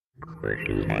Good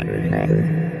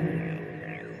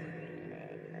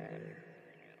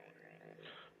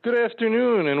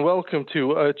afternoon and welcome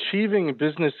to Achieving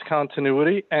Business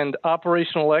Continuity and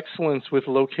Operational Excellence with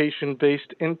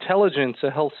Location-Based Intelligence, a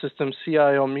Health System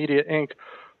CIO Media Inc.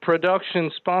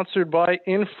 production sponsored by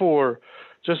Infor.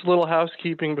 Just a little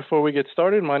housekeeping before we get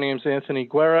started. My name is Anthony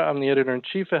Guerra. I'm the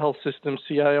Editor-in-Chief of Health System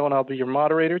CIO, and I'll be your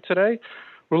moderator today.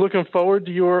 We're looking forward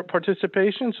to your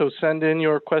participation, so send in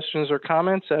your questions or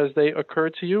comments as they occur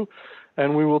to you,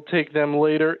 and we will take them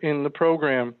later in the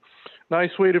program.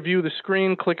 Nice way to view the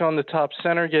screen. Click on the top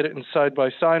center, get it in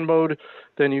side-by-side mode.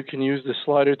 Then you can use the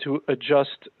slider to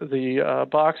adjust the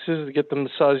boxes to get them the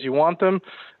size you want them,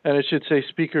 and it should say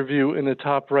speaker view in the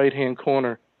top right-hand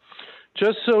corner.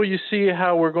 Just so you see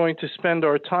how we're going to spend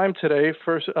our time today,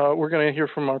 first we're going to hear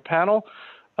from our panel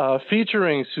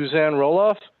featuring Suzanne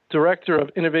Roloff, Director of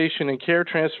Innovation and Care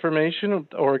Transformation of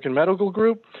Oregon Medical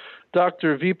Group,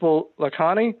 Dr. Vipul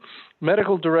Lakhani,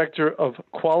 Medical Director of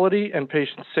Quality and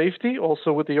Patient Safety,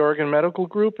 also with the Oregon Medical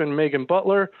Group, and Megan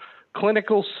Butler,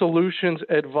 Clinical Solutions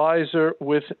Advisor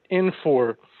with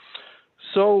Infor.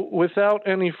 So without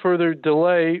any further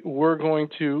delay, we're going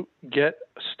to get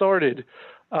started.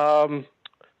 Dr.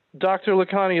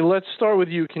 Lakhani, let's start with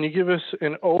you. Can you give us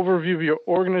an overview of your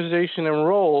organization and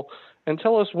role, and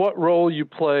tell us what role you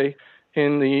play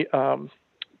in the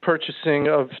purchasing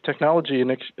of technology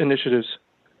initiatives?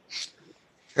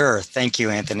 Sure. Thank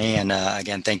you, Anthony. And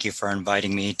again, thank you for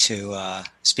inviting me to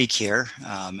speak here,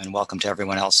 and welcome to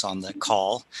everyone else on the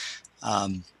call.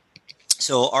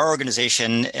 So our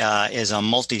organization is a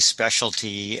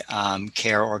multi-specialty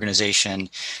care organization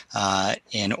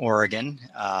in Oregon,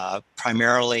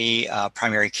 primarily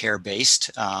primary care based.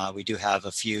 We do have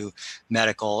a few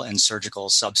medical and surgical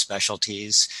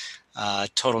subspecialties.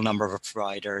 Total number of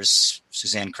providers,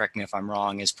 Suzanne, correct me if I'm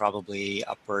wrong, is probably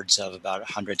upwards of about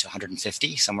 100 to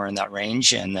 150, somewhere in that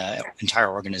range. And the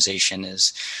entire organization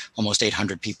is almost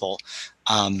 800 people.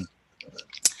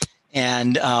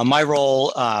 And my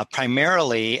role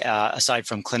primarily, aside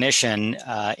from clinician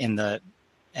in the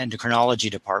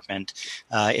endocrinology department,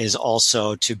 is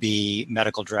also to be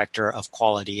medical director of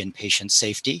quality and patient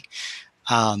safety.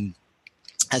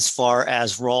 As far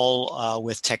as role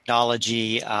with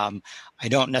technology, I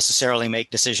don't necessarily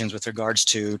make decisions with regards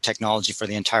to technology for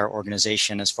the entire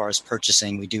organization. As far as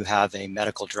purchasing, we do have a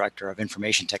medical director of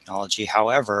information technology.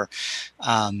 However,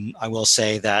 I will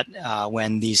say that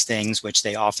when these things, which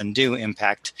they often do,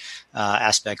 impact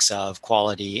aspects of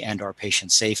quality and or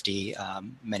patient safety,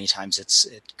 many times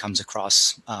it comes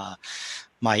across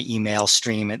my email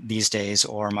stream these days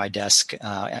or my desk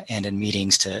and in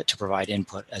meetings to provide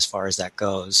input as far as that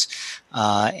goes.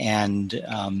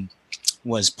 And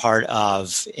was part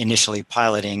of initially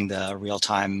piloting the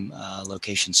real-time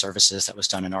location services that was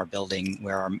done in our building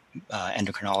where our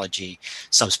endocrinology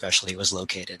subspecialty was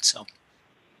located. So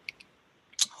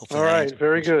hopefully. All right,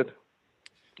 very good.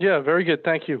 Yeah, very good.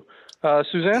 Thank you.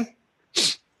 Suzanne?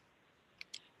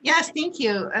 Yes, thank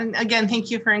you. And again,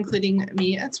 thank you for including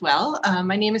me as well.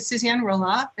 My name is Suzanne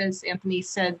Roloff. As Anthony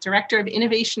said, Director of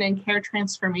Innovation and Care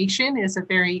Transformation is a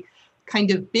very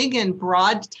kind of big and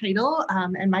broad title.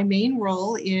 And my main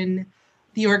role in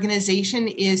the organization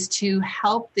is to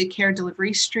help the care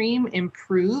delivery stream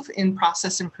improve in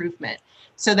process improvement.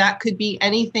 So that could be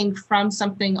anything from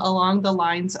something along the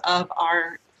lines of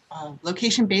our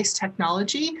location-based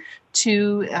technology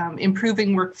to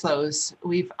improving workflows.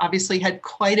 We've obviously had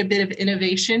quite a bit of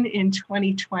innovation in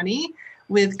 2020.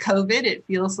 With COVID, it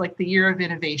feels like the year of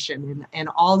innovation and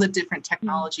all the different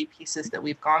technology pieces that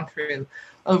we've gone through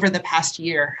over the past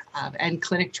year. And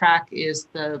ClinicTrack is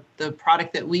the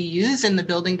product that we use in the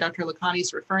building Dr. Lakhani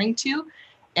is referring to.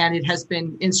 And it has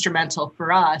been instrumental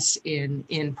for us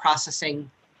in processing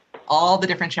all the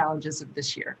different challenges of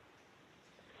this year.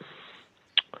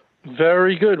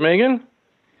 Very good. Megan?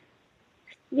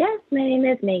 Yes, my name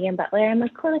is Megan Butler. I'm a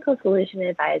clinical solution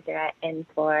advisor at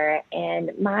Infor,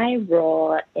 and my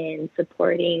role in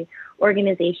supporting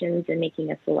organizations in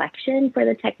making a selection for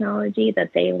the technology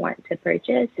that they want to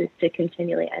purchase is to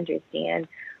continually understand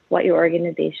what your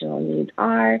organizational needs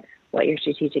are, what your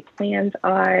strategic plans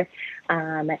are,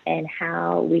 and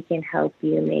how we can help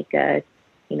you make a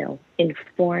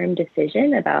informed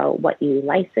decision about what you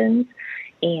license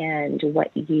and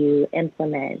what you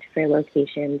implement for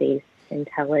location-based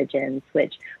intelligence,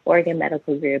 which Oregon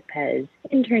Medical Group has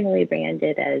internally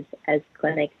branded as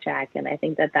ClinicTrack. And I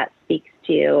think that speaks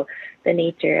to the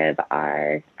nature of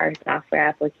our software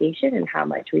application and how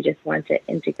much we just want to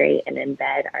integrate and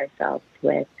embed ourselves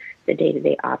with the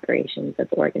day-to-day operations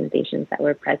of organizations that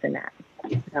we're present at.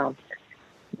 So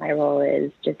my role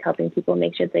is just helping people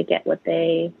make sure they get what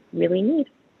they really need.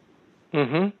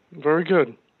 Very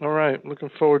good. All right.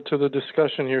 Looking forward to the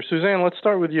discussion here. Suzanne, let's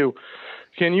start with you.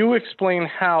 Can you explain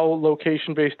how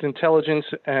location-based intelligence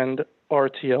and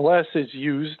RTLS is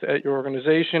used at your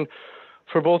organization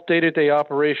for both day-to-day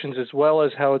operations as well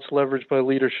as how it's leveraged by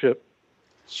leadership?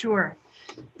 Sure.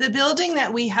 The building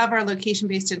that we have our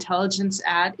location-based intelligence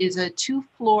at is a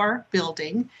 2-floor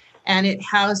building, and it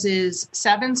houses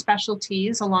 7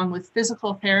 specialties along with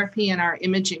physical therapy and our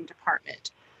imaging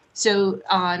department. So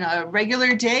on a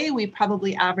regular day, we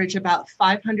probably average about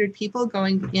 500 people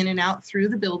going in and out through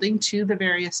the building to the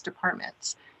various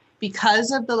departments.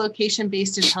 Because of the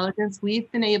location-based intelligence, we've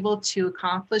been able to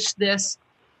accomplish this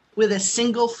with a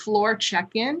single floor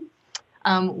check-in.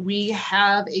 We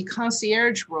have a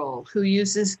concierge role who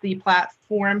uses the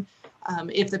platform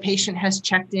if the patient has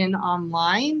checked in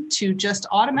online to just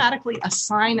automatically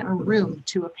assign a room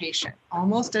to a patient,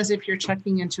 almost as if you're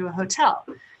checking into a hotel.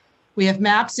 We have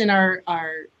maps in our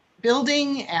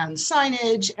building and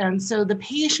signage, and so the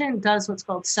patient does what's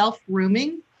called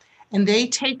self-rooming, and they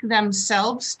take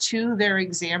themselves to their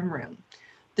exam room.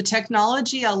 The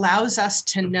technology allows us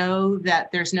to know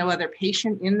that there's no other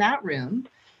patient in that room.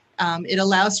 It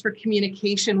allows for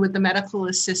communication with the medical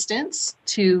assistants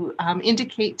to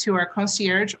indicate to our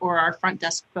concierge or our front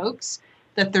desk folks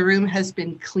that the room has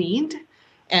been cleaned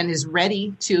and is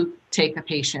ready to take a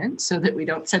patient so that we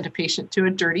don't send a patient to a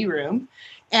dirty room.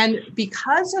 And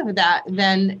because of that,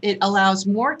 then it allows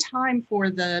more time for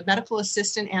the medical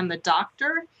assistant and the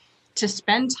doctor to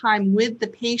spend time with the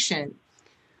patient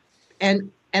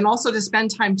and also to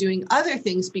spend time doing other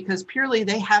things because purely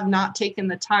they have not taken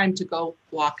the time to go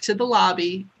walk to the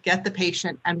lobby, get the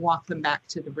patient, and walk them back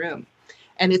to the room.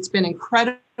 And it's been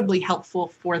incredibly helpful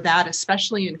for that,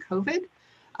 especially in COVID.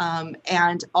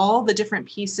 And all the different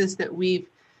pieces that we've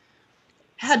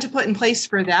had to put in place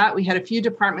for that. We had a few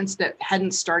departments that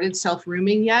hadn't started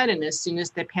self-rooming yet. And as soon as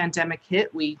the pandemic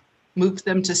hit, we moved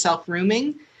them to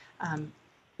self-rooming.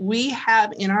 We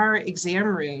have in our exam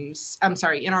rooms,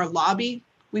 in our lobby,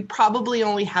 we probably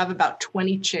only have about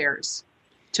 20 chairs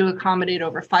to accommodate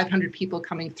over 500 people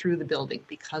coming through the building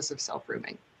because of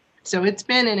self-rooming. So it's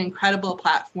been an incredible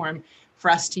platform for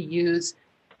us to use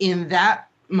in that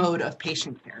mode of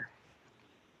patient care.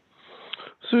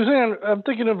 Suzanne, I'm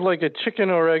thinking of like a chicken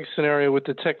or egg scenario with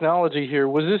the technology here.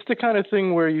 Was this the kind of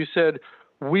thing where you said,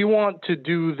 we want to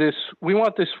do this, we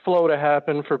want this flow to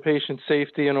happen for patient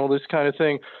safety and all this kind of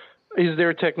thing? Is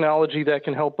there technology that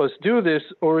can help us do this?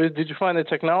 Or did you find the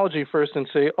technology first and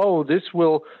say, oh, this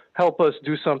will help us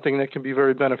do something that can be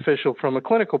very beneficial from a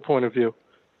clinical point of view?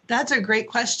 That's a great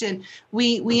question.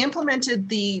 We implemented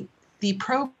the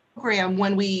program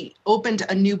when we opened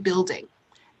a new building.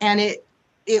 And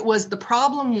the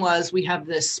problem was we have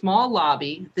this small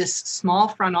lobby, this small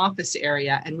front office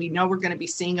area, and we know we're going to be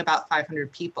seeing about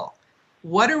 500 people.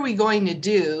 What are we going to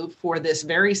do for this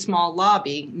very small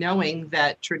lobby, knowing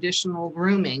that traditional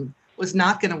rooming was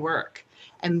not going to work?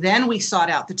 And then we sought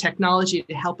out the technology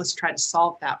to help us try to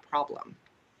solve that problem.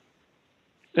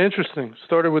 Interesting.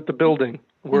 Started with the building,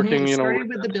 working, Started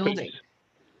with the building.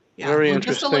 Yeah, very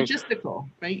interesting. Just a logistical,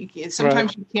 right?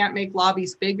 Sometimes you can't make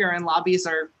lobbies bigger, and lobbies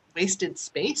are wasted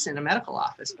space in a medical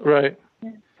office. Right.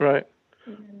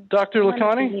 Dr.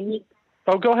 Lakhani?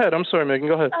 Oh, go ahead. I'm sorry, Megan.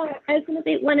 Go ahead. Oh, I was going to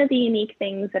say one of the unique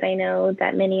things that I know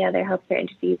that many other healthcare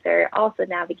entities are also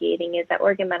navigating is that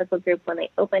Oregon Medical Group, when they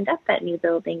opened up that new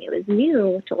building, it was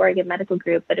new to Oregon Medical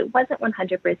Group, but it wasn't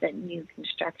 100% new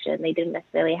construction. They didn't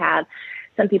necessarily have,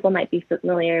 some people might be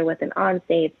familiar with an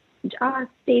on-stage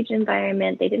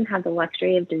environment. They didn't have the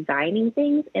luxury of designing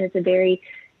things, and it's a very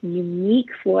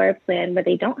unique floor plan where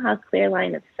they don't have clear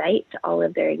line of sight to all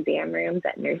of their exam rooms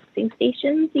at nursing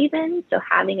stations even. So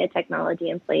having a technology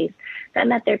in place that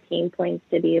met their pain points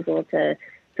to be able to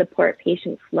support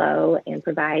patient flow and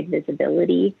provide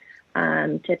visibility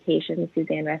to patients.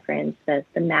 Suzanne referenced the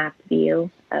mapped view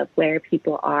of where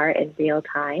people are in real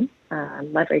time,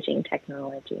 leveraging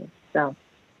technology. So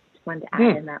just wanted to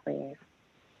add in that layer.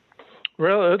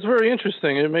 Well, that's very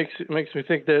interesting. It makes me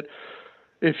think that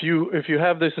if you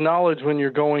have this knowledge when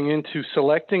you're going into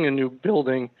selecting a new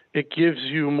building, it gives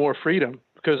you more freedom.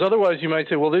 Because otherwise you might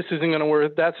say, well, this isn't going to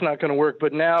work, that's not going to work.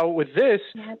 But now with this,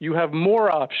 you have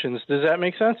more options. Does that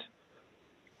make sense?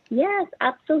 Yes,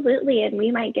 absolutely. And we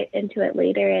might get into it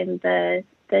later in the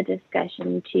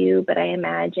discussion too, but I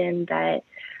imagine that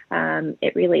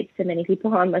it relates to many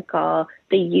people on the call,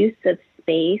 the use of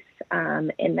space,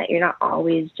 in that you're not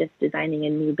always just designing a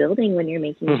new building when you're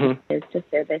making changes to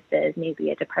services.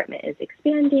 Maybe a department is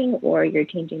expanding or you're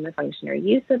changing the function or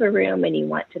use of a room and you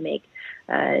want to make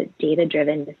a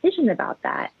data-driven decision about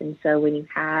that. And so when you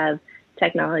have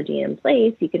technology in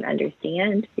place, you can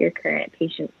understand your current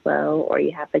patient flow, or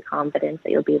you have the confidence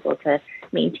that you'll be able to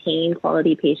maintain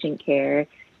quality patient care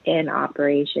in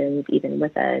operations. Even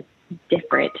with a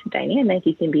different dynamic,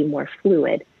 you can be more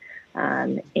fluid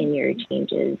in your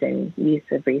changes and use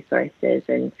of resources,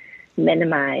 and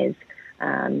minimize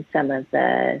some of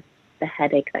the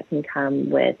headache that can come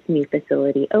with new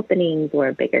facility openings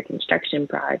or bigger construction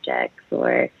projects,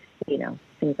 or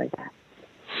things like that.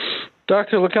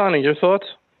 Dr. Lakhani, your thoughts?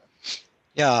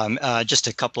 Yeah, just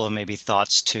a couple of maybe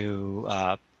thoughts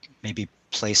to maybe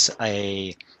place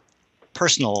a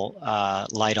personal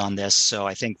light on this. So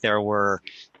I think there were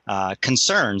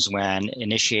concerns when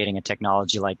initiating a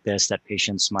technology like this that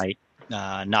patients might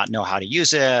not know how to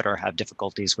use it or have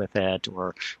difficulties with it,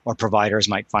 or providers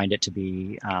might find it to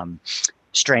be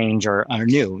strange or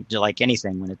new. Like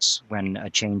anything, when a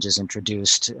change is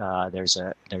introduced, there's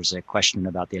a question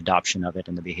about the adoption of it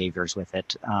and the behaviors with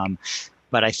it.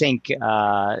 But I think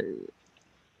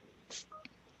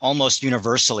almost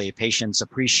universally, patients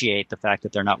appreciate the fact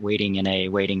that they're not waiting in a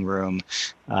waiting room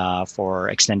for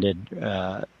extended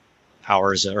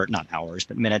hours, or not hours,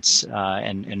 but minutes,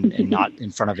 and not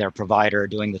in front of their provider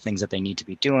doing the things that they need to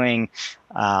be doing.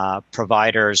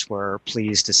 Providers were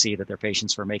pleased to see that their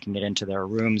patients were making it into their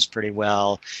rooms pretty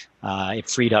well. It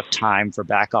freed up time for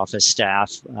back office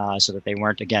staff so that they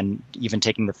weren't, again, even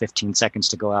taking the 15 seconds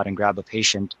to go out and grab a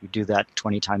patient. You do that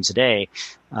 20 times a day.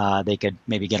 They could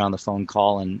maybe get on the phone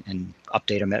call and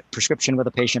update a prescription with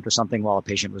a patient or something while a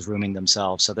patient was rooming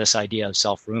themselves. So this idea of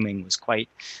self-rooming was quite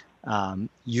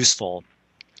useful.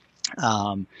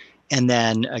 And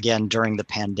then again, during the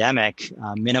pandemic,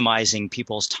 minimizing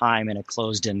people's time in a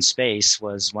closed-in space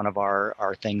was one of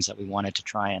our things that we wanted to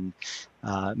try and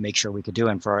make sure we could do.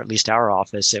 And for at least our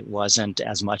office, it wasn't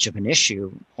as much of an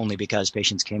issue, only because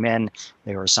patients came in,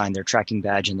 they were assigned their tracking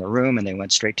badge in the room, and they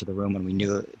went straight to the room when we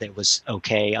knew that it was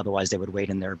okay. Otherwise, they would wait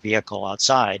in their vehicle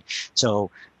outside. So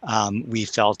we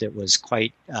felt it was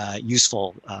quite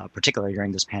useful, particularly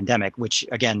during this pandemic, which,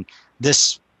 again,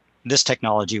 this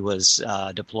technology was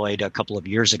deployed a couple of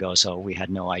years ago, so we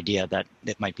had no idea that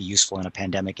it might be useful in a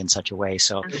pandemic in such a way.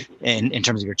 So in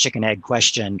terms of your chicken egg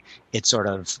question, it sort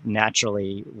of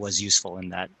naturally was useful in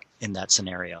that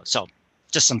scenario. So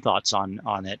just some thoughts on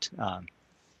it.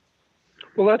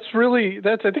 Well, I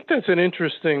think that's an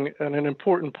interesting and an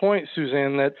important point,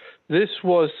 Suzanne, that this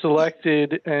was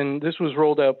selected and this was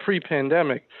rolled out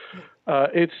pre-pandemic.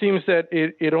 It seems that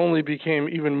it only became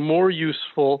even more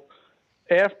useful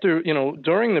after,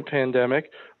 during the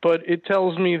pandemic, but it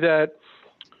tells me that,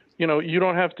 you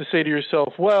don't have to say to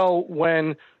yourself, well,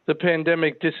 when the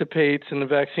pandemic dissipates and the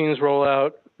vaccines roll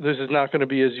out, this is not going to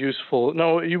be as useful.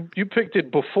 No, you picked it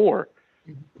before.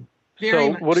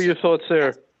 Very so what are your thoughts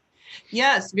there?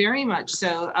 Yes, very much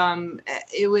so.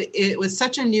 It was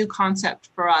such a new concept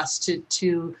for us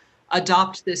to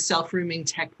adopt this self-rooming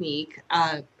technique.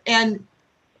 And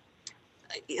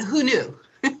who knew?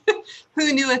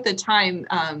 Who knew at the time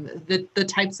the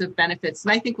types of benefits?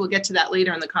 And I think we'll get to that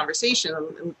later in the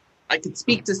conversation. I could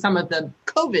speak to some of the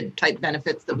COVID type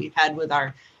benefits that we've had with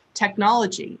our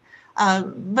technology.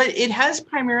 But it has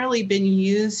primarily been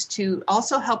used to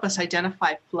also help us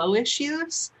identify flow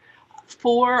issues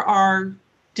for our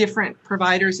different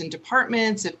providers and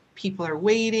departments. If people are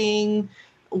waiting,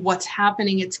 what's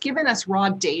happening, it's given us raw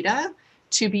data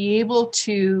to be able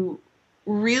to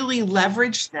really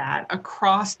leverage that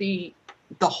across the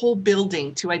whole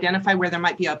building to identify where there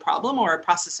might be a problem or a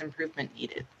process improvement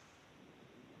needed.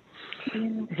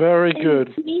 Very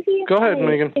good. Go ahead,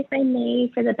 Megan. If I may,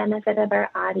 for the benefit of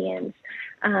our audience,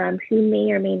 who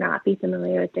may or may not be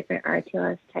familiar with different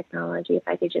RTLS technology, if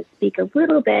I could just speak a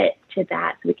little bit to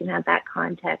that so we can have that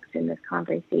context in this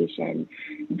conversation,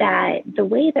 that the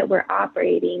way that we're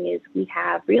operating is we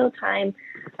have real-time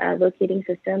locating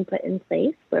system put in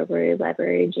place where we're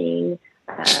leveraging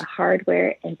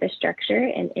hardware infrastructure,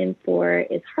 and Infor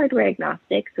is hardware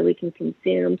agnostic, so we can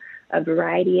consume a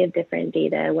variety of different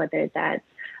data, whether that's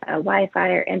Wi-Fi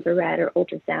or infrared or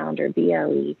ultrasound or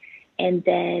BLE. And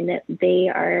then they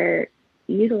are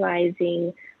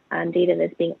utilizing data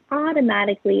that's being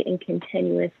automatically and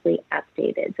continuously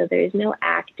updated. So there's no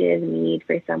active need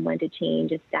for someone to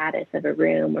change a status of a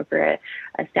room or for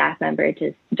a staff member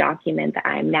to document that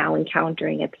I'm now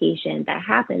encountering a patient. That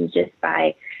happens just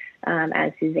by,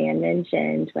 as Suzanne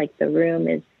mentioned, like the room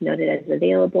is noted as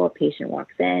available, a patient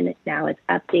walks in, now it's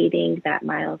updating that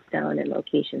milestone and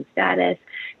location status.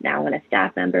 Now when a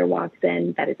staff member walks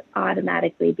in, that is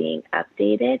automatically being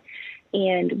updated.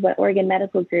 And what Oregon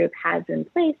Medical Group has in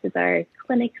place is our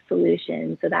clinic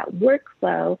solution. So that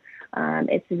workflow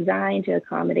It's designed to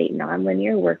accommodate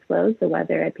nonlinear workflows. So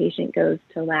whether a patient goes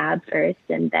to lab first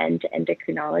and then to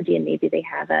endocrinology, and maybe they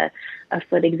have a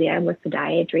foot exam with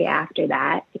podiatry after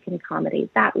that, it can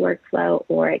accommodate that workflow,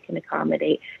 or it can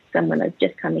accommodate someone that's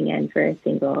just coming in for a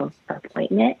single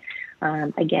appointment.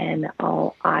 Again,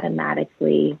 all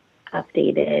automatically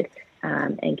updated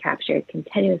and captured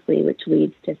continuously, which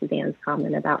leads to Suzanne's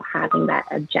comment about having that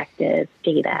objective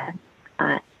data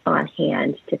on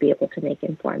hand to be able to make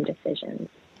informed decisions.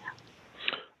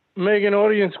 Megan,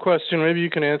 audience question, maybe you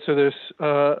can answer this.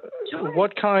 Sure.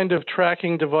 What kind of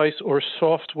tracking device or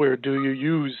software do you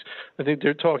use? I think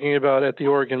they're talking about at the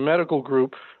Oregon Medical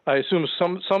Group. I assume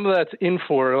some of that's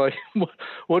Infor. Like,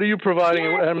 what are you providing?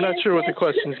 Yeah, I'm not sure what the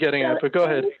question's getting at, but go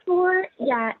ahead.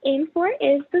 Infor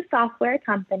is the software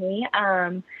company.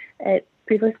 It's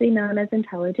previously known as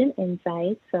Intelligent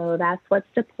Insights. So that's what's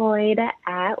deployed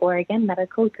at Oregon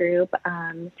Medical Group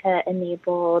to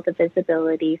enable the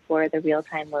visibility for the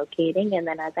real-time locating. And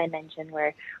then, as I mentioned,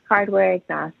 we're hardware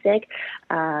agnostic.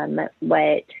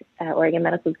 What Oregon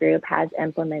Medical Group has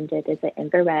implemented is an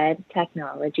infrared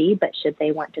technology, but should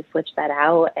they want to switch that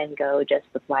out and go just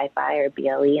with Wi-Fi or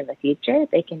BLE in the future,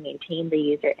 they can maintain the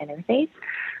user interface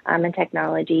and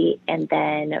technology. And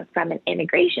then from an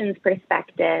integrations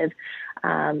perspective,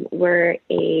 we're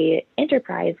a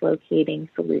enterprise locating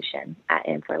solution at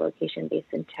Infor. Location-based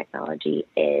in technology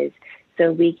is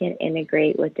so we can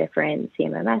integrate with different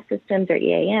CMMS systems or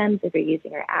EAMs if you're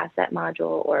using our asset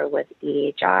module, or with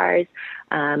EHRs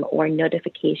or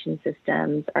notification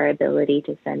systems, our ability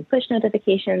to send push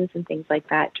notifications and things like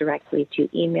that directly to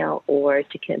email, or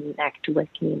to connect with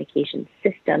communication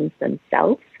systems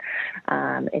themselves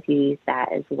if you use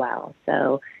that as well.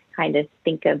 So kind of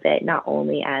think of it not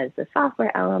only as the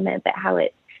software element, but how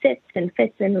it sits and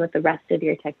fits in with the rest of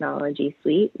your technology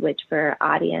suite, which for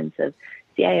our audience of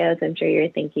CIOs, I'm sure you're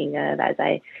thinking of, as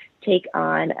I take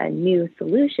on a new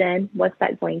solution, what's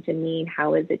that going to mean?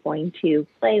 How is it going to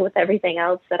play with everything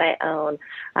else that I own?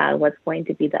 What's going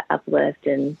to be the uplift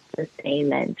and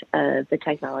sustainment of the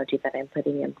technology that I'm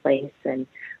putting in place? And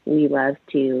we love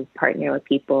to partner with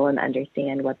people and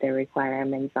understand what their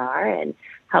requirements are and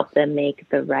help them make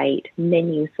the right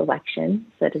menu selection,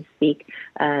 so to speak,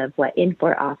 of what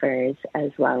Infor offers,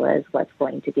 as well as what's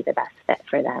going to be the best fit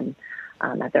for them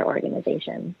at their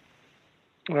organization.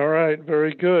 All right,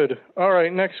 very good. All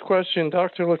right, next question,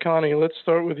 Dr. Lakhani, let's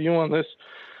start with you on this.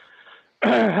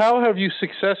 How have you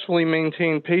successfully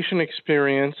maintained patient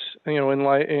experience,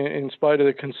 in spite of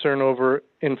the concern over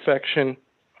infection?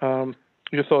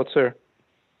 Your thoughts there?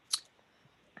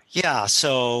 Yeah,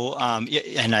 so,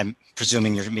 and I'm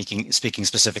presuming you're speaking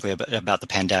specifically about the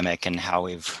pandemic and how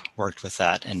we've worked with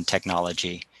that and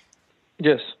technology.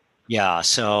 Yes. Yeah,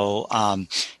 so,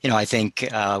 I think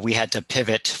we had to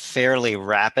pivot fairly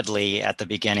rapidly at the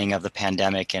beginning of the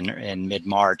pandemic in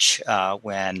mid-March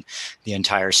when the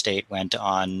entire state went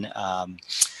on,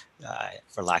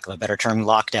 for lack of a better term,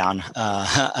 lockdown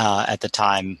at the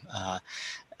time.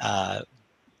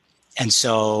 And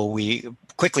so we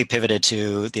quickly pivoted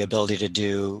to the ability to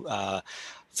do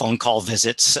phone call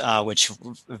visits, which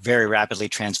very rapidly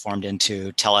transformed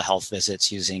into telehealth visits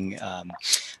using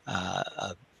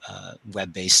a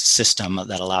web-based system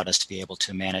that allowed us to be able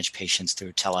to manage patients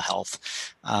through telehealth.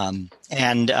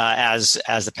 And as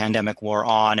the pandemic wore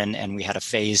on and we had a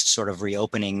phased sort of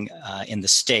reopening in the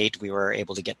state, we were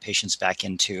able to get patients back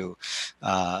into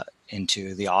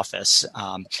the office.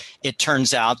 It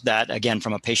turns out that, again,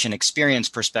 from a patient experience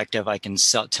perspective, I can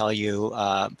tell you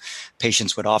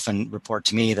patients would often report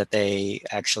to me that they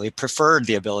actually preferred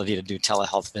the ability to do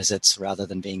telehealth visits rather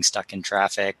than being stuck in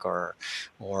traffic or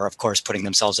of course, putting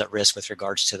themselves at risk with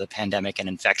regards to the pandemic and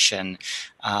infection.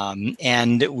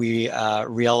 And we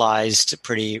realized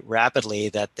pretty rapidly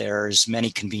that there's many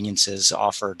conveniences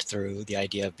offered through the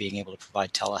idea of being able to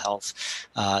provide telehealth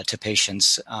to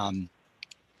patients.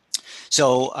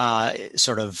 So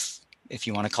sort of, if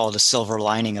you want to call it a silver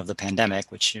lining of the pandemic,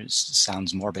 which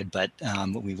sounds morbid, but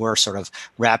we were sort of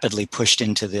rapidly pushed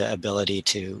into the ability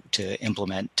to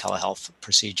implement telehealth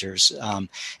procedures. And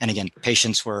again,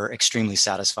 patients were extremely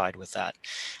satisfied with that.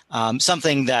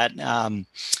 Something that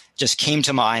just came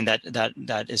to mind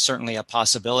that is certainly a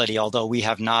possibility, although we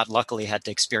have not luckily had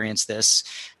to experience this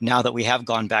now that we have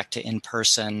gone back to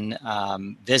in-person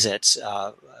visits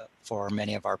for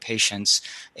many of our patients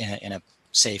in a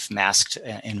safe, masked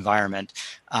environment.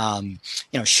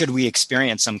 Should we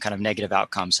experience some kind of negative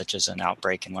outcome, such as an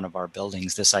outbreak in one of our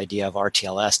buildings, this idea of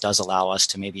RTLS does allow us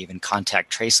to maybe even contact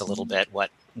trace a little bit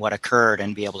what occurred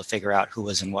and be able to figure out who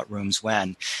was in what rooms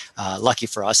when. Lucky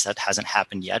for us, that hasn't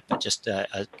happened yet, but just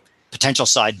potential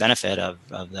side benefit of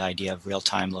the idea of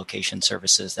real-time location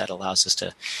services that allows us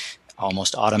to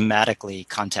almost automatically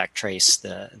contact trace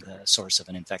the source of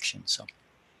an infection. So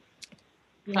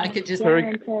if I could just,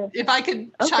 Yeah,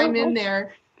 chime in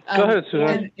there. Go ahead,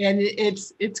 Suzanne. And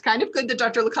it's kind of good that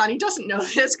Dr. Lakhani doesn't know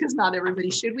this, because not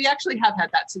everybody should. We actually have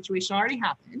had that situation already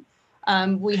happen.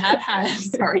 We have had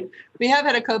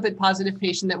a COVID positive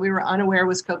patient that we were unaware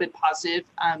was COVID positive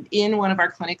in one of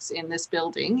our clinics in this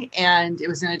building, and it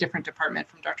was in a different department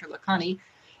from Dr. Lakhani.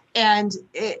 And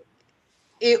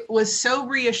it was so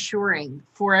reassuring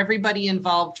for everybody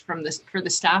involved, for the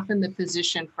staff and the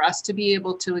physician, for us to be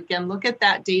able to, again, look at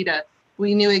that data.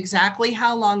 We knew exactly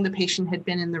how long the patient had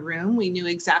been in the room. We knew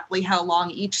exactly how long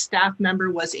each staff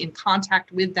member was in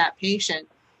contact with that patient.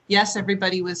 Yes,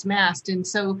 everybody was masked. And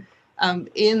so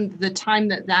in the time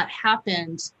that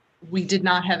happened, we did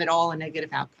not have at all a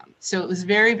negative outcome. So it was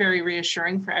very, very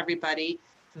reassuring for everybody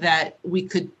that we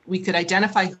could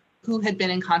identify who had been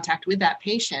in contact with that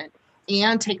patient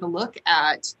and take a look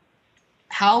at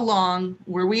how long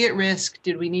were we at risk?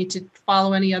 Did we need to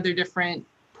follow any other different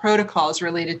protocols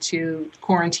related to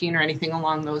quarantine or anything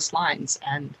along those lines?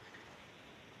 And,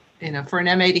 for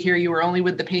an MA to hear you were only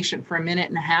with the patient for a minute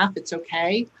and a half, it's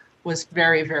okay, was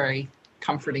very, very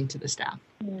comforting to the staff.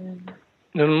 And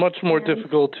much more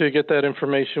difficult to get that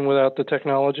information without the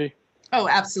technology. Oh,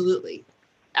 absolutely.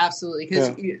 Absolutely.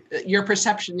 Because your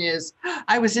perception is,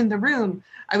 I was in the room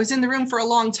for a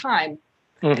long time.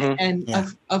 Mm-hmm.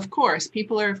 And of course,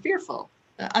 people are fearful,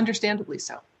 understandably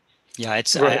so. Yeah, I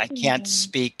can't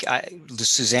speak.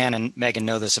 Suzanne and Megan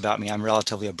know this about me. I'm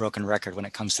relatively a broken record when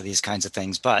it comes to these kinds of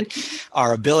things. But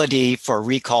our ability for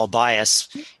recall bias,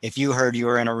 if you heard you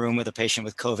were in a room with a patient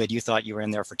with COVID, you thought you were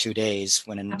in there for 2 days,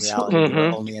 when in reality you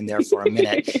were only in there for a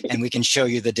minute. And we can show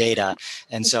you the data.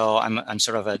 And so I'm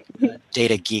sort of a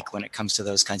data geek when it comes to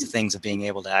those kinds of things, of being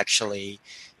able to actually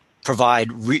provide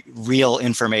real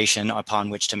information upon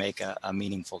which to make a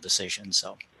meaningful decision.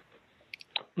 So.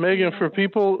 Megan, for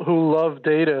people who love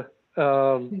data,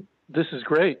 this is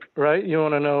great, right? You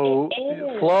want to know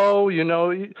flow,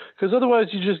 because otherwise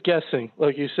you're just guessing,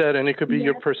 like you said, and it could be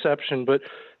your perception. But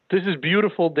this is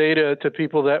beautiful data to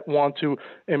people that want to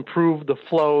improve the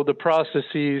flow, the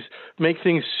processes, make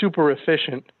things super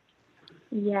efficient.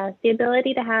 Yes, the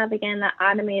ability to have, again, that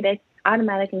automatic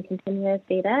and continuous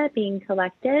data being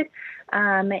collected.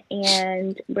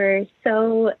 And we're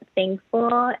so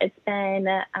thankful. It's been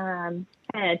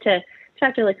to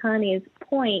Dr. Lakhani's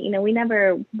point, we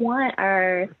never want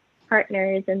our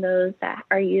partners and those that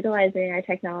are utilizing our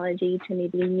technology to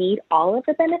maybe need all of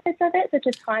the benefits of it, such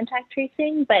as contact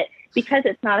tracing. But because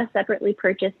it's not a separately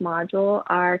purchased module,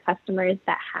 our customers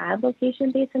that have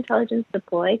location-based intelligence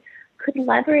deployed could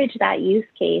leverage that use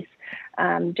case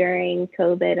during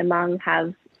COVID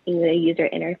have a user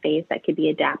interface that could be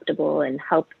adaptable and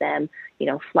help them,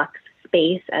 flux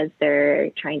space as they're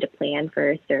trying to plan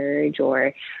for a surge,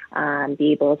 or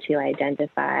be able to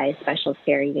identify special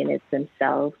care units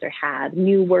themselves, or have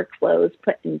new workflows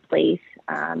put in place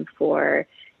for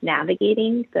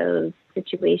navigating those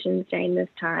situations during this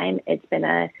time. It's been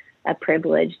a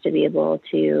privilege to be able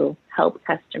to help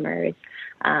customers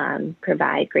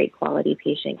provide great quality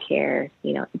patient care,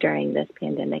 during this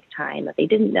pandemic time that they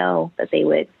didn't know that they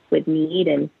would need,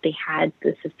 and they had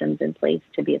the systems in place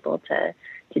to be able to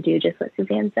do just what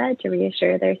Suzanne said, to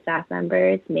reassure their staff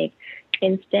members, make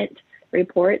instant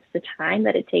reports. The time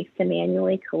that it takes to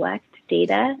manually collect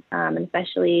data,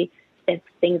 especially if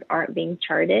things aren't being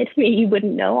charted, maybe you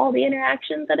wouldn't know all the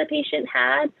interactions that a patient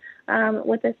had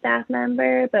with a staff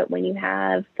member, but when you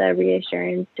have the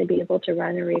reassurance to be able to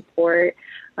run a report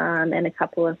in a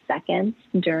couple of seconds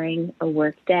during a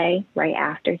workday, right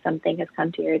after something has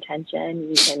come to your attention,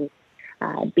 you can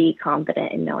be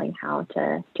confident in knowing how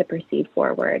to proceed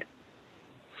forward.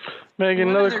 Megan,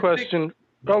 another question.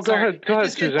 Go ahead, I'm just going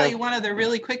Suzanne. to tell you one other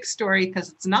really quick story,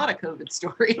 because it's not a COVID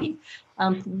story.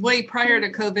 Way prior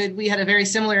to COVID, we had a very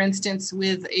similar instance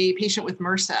with a patient with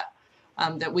MRSA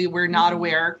that we were not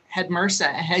aware had MRSA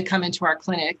and had come into our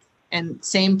clinic, and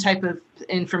same type of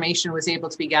information was able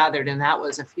to be gathered, and that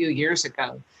was a few years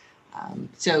ago.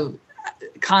 So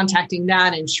contacting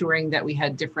that, ensuring that we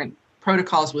had different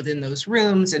protocols within those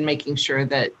rooms, and making sure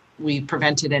that we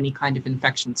prevented any kind of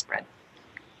infection spread.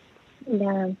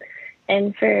 Yeah.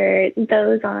 And for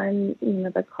those on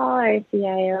the call, our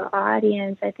CIO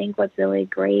audience, I think what's really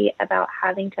great about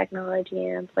having technology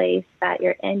in place that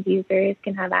your end users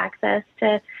can have access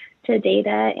to data,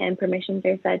 and permissions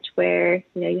are such where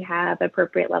you have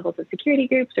appropriate levels of security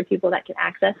groups or people that can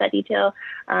access that detail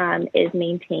is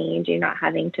maintained. You're not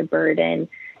having to burden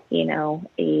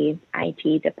a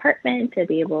IT department to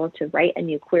be able to write a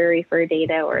new query for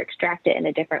data or extract it in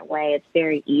a different way. It's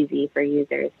very easy for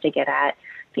users to get at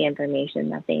the information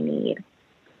that they need.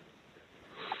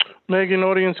 Megan,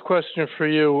 audience question for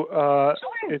you. Sure.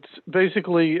 It's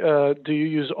basically, do you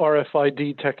use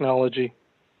RFID technology?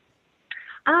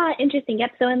 Interesting.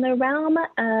 Yep. So in the realm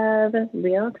of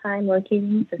real-time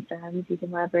locating systems, you can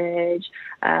leverage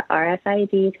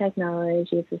RFID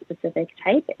technology of a specific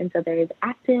type. And so there's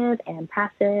active and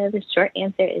passive. The short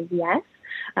answer is yes.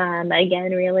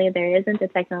 Again, really, there isn't a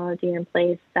technology in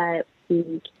place that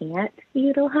we can't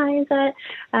utilize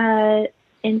it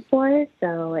for.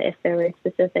 So if there were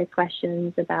specific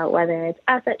questions about whether it's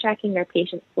asset tracking or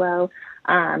patient flow,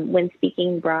 when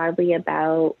speaking broadly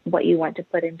about what you want to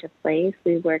put into place,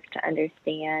 we work to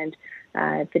understand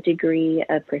the degree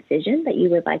of precision that you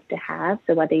would like to have.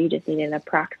 So whether you just need an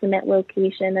approximate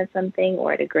location of something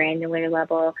or at a granular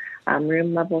level,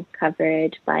 room level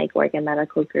coverage like Oregon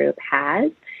Medical Group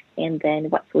has, and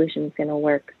then what solution is going to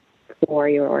work for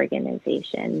your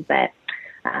organization. But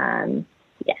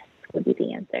yes, would be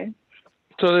the answer.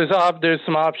 So there's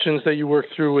some options that you work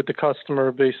through with the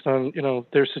customer based on,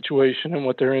 their situation and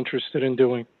what they're interested in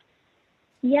doing.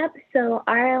 Yep. So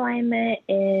our alignment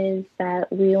is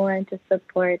that we want to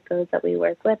support those that we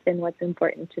work with and what's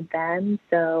important to them.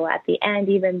 So at the end,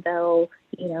 even though,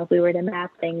 if we were to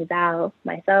map things out,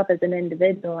 myself as an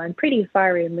individual, I'm pretty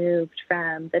far removed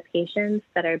from the patients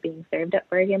that are being served at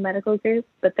Oregon Medical Group,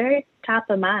 but they're top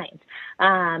of mind.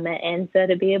 And so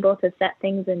to be able to set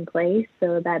things in place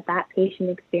so that patient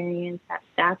experience, that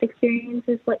staff experience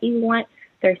is what you want,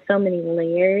 there's so many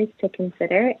layers to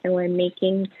consider. And when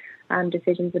making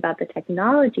decisions about the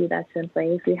technology that's in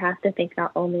place, we have to think not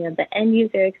only of the end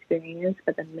user experience,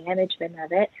 but the management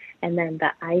of it, and then the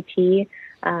IT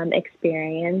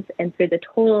experience, and through the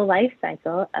total life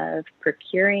cycle of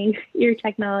procuring your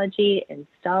technology,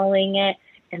 installing it,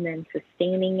 and then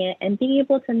sustaining it, and being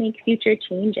able to make future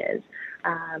changes.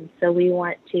 So we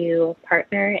want to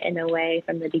partner in a way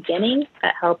from the beginning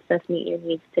that helps us meet your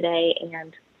needs today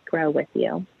and grow with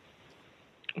you.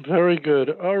 Very good.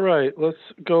 All right, let's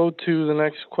go to the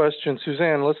next question.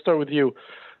 Suzanne, let's start with you.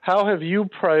 How have you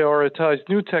prioritized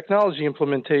new technology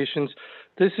implementations?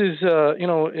 This is,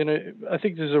 I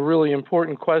think this is a really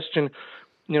important question.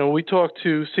 We talk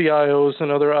to CIOs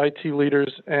and other IT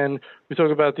leaders, and we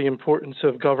talk about the importance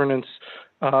of governance.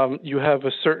 You have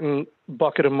a certain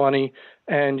bucket of money,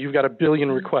 and you've got 1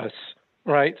 billion requests,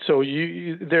 right? So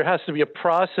there has to be a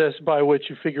process by which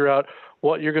you figure out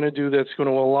what you're going to do that's going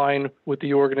to align with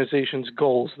the organization's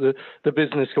goals, the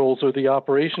business goals or the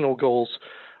operational goals.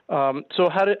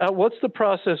 So what's the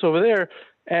process over there?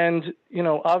 And,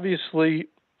 obviously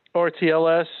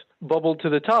RTLS bubbled to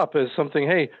the top as something,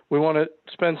 hey, we want to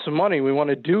spend some money. We want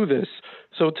to do this.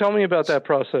 So tell me about that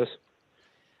process.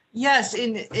 Yes,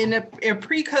 in a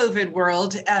pre-COVID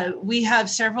world, we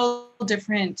have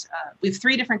we have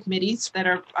 3 different committees that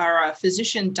are a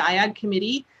physician dyad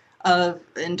committee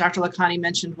and Dr. Lakhani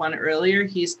mentioned one earlier.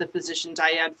 He's the physician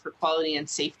dyad for quality and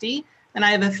safety. And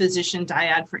I have a physician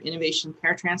dyad for innovation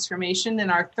care transformation. And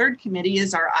our 3rd committee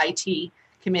is our IT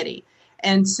committee.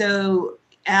 And so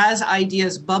as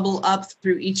ideas bubble up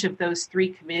through each of those 3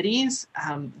 committees,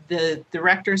 the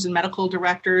directors and medical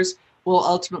directors will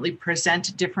ultimately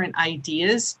present different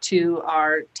ideas to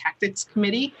our tactics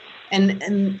committee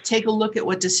and take a look at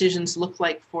what decisions look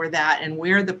like for that and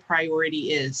where the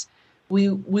priority is. We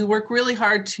work really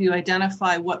hard to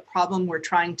identify what problem we're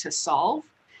trying to solve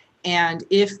and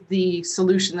if the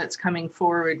solution that's coming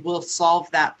forward will solve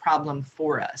that problem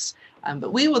for us.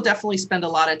 But we will definitely spend a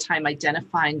lot of time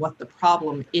identifying what the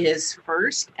problem is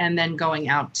first and then going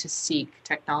out to seek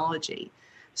technology.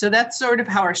 So that's sort of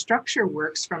how our structure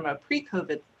works from a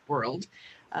pre-COVID world.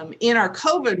 In our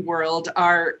COVID world,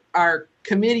 our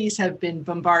committees have been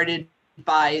bombarded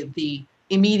by the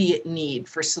immediate need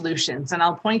for solutions. And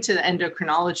I'll point to the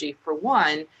endocrinology for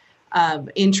one.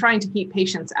 In trying to keep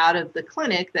patients out of the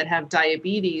clinic that have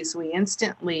diabetes, we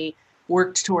instantly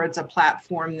worked towards a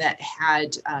platform that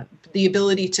had the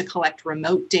ability to collect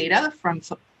remote data from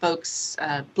folks'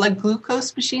 blood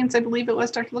glucose machines, I believe it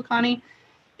was, Dr. Lakhani.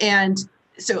 And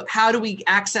so how do we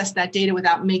access that data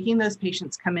without making those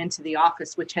patients come into the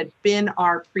office, which had been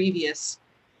our previous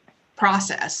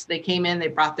process? They came in, they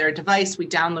brought their device, we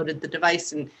downloaded the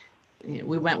device, and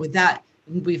we went with that.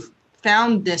 We've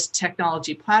found this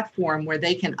technology platform where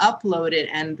they can upload it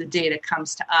and the data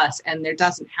comes to us, and there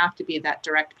doesn't have to be that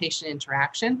direct patient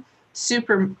interaction.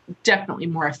 Definitely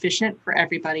more efficient for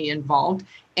everybody involved,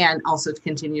 and also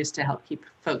continues to help keep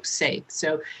folks safe.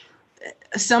 So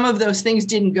some of those things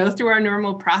didn't go through our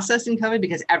normal process in COVID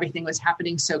because everything was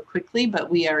happening so quickly, but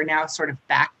we are now sort of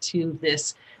back to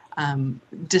this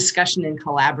discussion and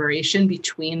collaboration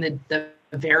between the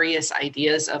various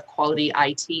ideas of quality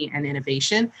IT and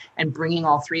innovation, and bringing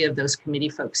all three of those committee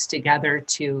folks together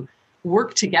to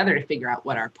work together to figure out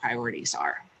what our priorities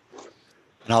are.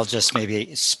 And I'll just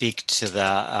maybe speak to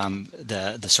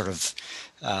the sort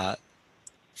of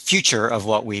future of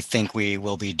what we think we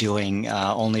will be doing,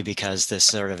 only because this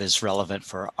sort of is relevant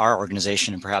for our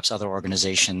organization and perhaps other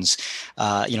organizations.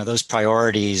 Those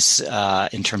priorities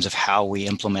in terms of how we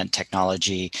implement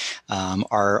technology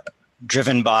are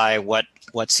driven by what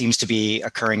seems to be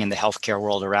occurring in the healthcare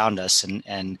world around us.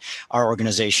 And our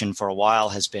organization for a while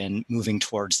has been moving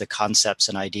towards the concepts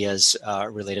and ideas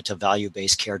related to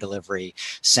value-based care delivery,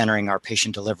 centering our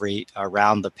patient delivery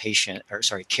around the patient,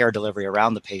 care delivery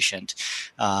around the patient,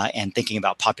 and thinking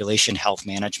about population health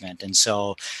management. And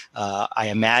so I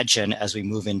imagine as we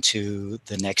move into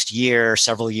the next year,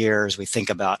 several years, we think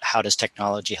about how does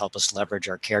technology help us leverage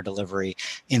our care delivery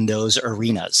in those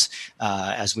arenas,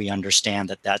 as we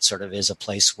understand that sort of is a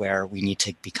place where we need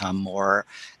to become more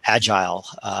agile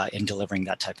in delivering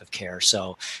that type of care.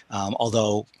 So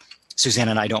although Suzanne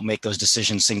and I don't make those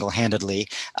decisions single-handedly,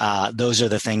 those are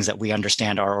the things that we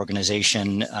understand our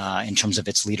organization in terms of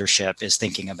its leadership is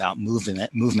thinking about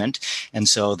movement. And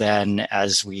so then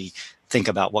as we think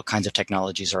about what kinds of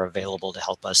technologies are available to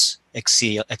help us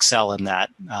excel in that,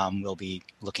 we'll be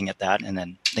looking at that and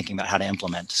then thinking about how to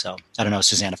implement. So I don't know,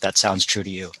 Suzanne, if that sounds true to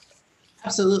you.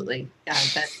 Absolutely. Yeah,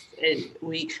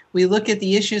 we look at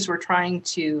the issues we're trying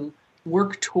to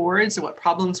work towards, what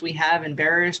problems we have and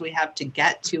barriers we have to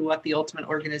get to what the ultimate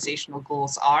organizational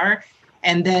goals are.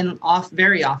 And then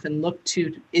very often look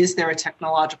to, is there a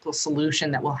technological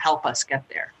solution that will help us get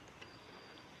there?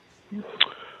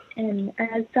 And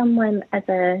as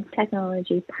a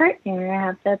technology partner, I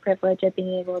have the privilege of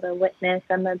being able to witness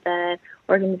some of the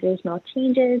organizational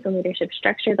changes and leadership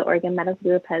structure the Oregon Medical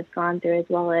Group has gone through, as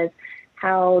well as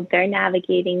how they're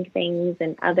navigating things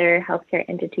and other healthcare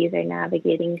entities are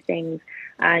navigating things.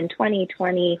 In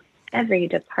 2020, every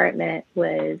department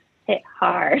was hit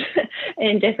hard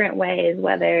in different ways,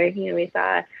 whether, we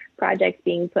saw projects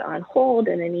being put on hold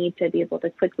and the need to be able to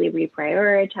quickly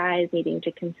reprioritize, needing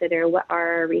to consider what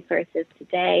are our resources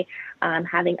today,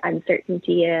 having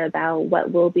uncertainty about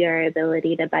what will be our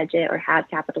ability to budget or have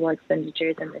capital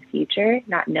expenditures in the future,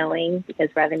 not knowing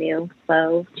because revenue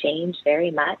flow changed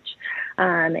very much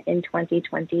in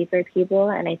 2020 for people.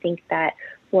 And I think that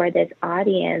for this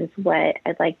audience, what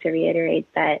I'd like to reiterate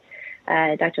that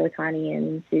Dr. Lakhani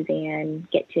and Suzanne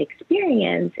get to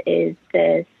experience is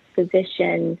this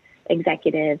physician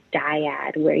executive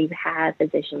dyad, where you have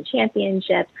physician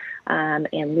championship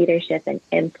and leadership and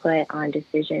input on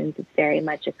decisions. It's very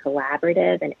much a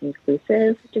collaborative and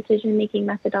inclusive decision-making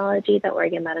methodology that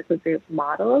Oregon Medical Group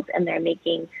models, and they're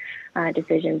making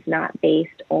decisions not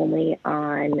based only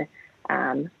on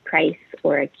price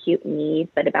or acute need,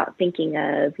 but about thinking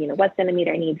of, what's going to meet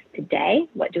our needs today?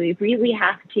 What do we really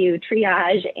have to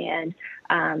triage? And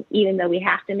even though we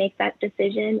have to make that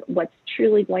decision, what's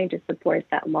truly going to support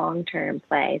that long-term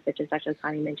play, such as Dr.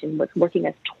 Lakhani mentioned, what's working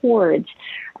us towards,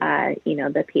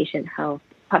 the patient health,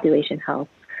 population health,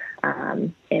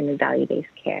 in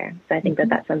value-based care. So I think that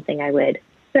that's something I would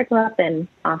circle up and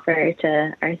offer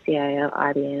to our CIO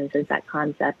audience, is that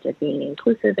concept of being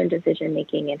inclusive in decision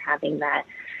making and having that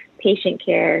patient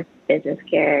care, business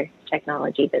care,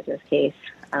 technology business case,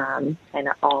 and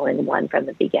all in one from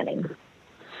the beginning.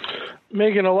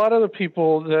 Megan, a lot of the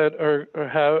people that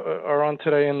are on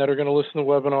today and that are going to listen to the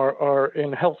webinar are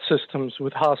in health systems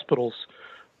with hospitals,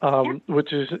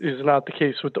 which is not the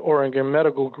case with the Oregon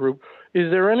Medical Group. Is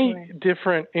there any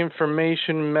different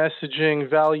information, messaging,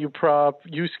 value prop,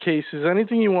 use cases,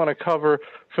 anything you want to cover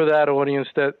for that audience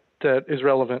that is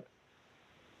relevant?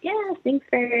 Yeah, thanks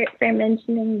for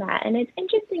mentioning that. And it's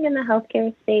interesting in the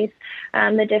healthcare space,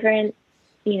 the different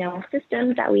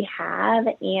systems that we have.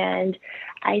 And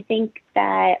I think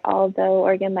that although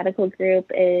Oregon Medical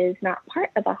Group is not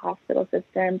part of a hospital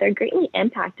system, they're greatly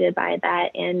impacted by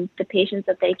that. And the patients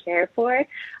that they care for,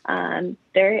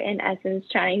 they're in essence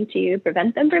trying to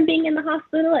prevent them from being in the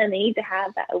hospital, and they need to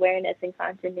have that awareness and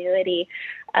continuity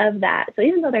of that. So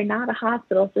even though they're not a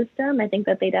hospital system, I think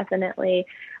that they definitely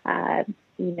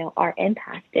are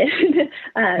impacted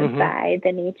by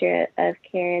the nature of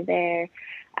care there.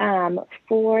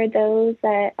 For those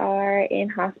that are in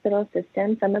hospital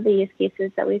systems, some of the use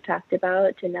cases that we've talked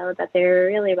about, to know that they're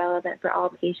really relevant for all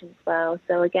patient flow.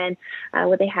 So again,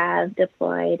 what they have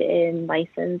deployed in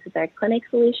license is our clinic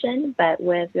solution, but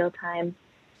with real-time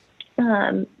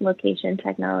location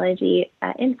technology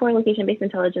for location-based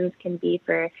intelligence can be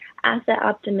for asset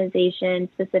optimization,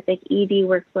 specific ED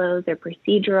workflows or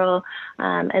procedural,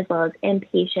 as well as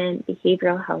inpatient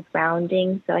behavioral health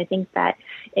rounding. So I think that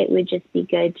it would just be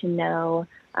good to know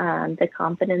the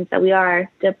confidence that we are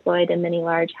deployed in many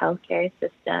large healthcare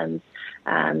systems,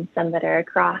 some that are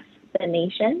across the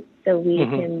nation. So we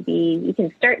you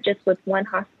can start just with one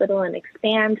hospital and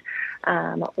expand,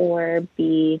 or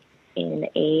be in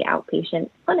a outpatient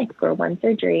clinic or one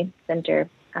surgery center.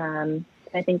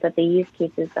 I think that the use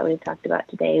cases that we've talked about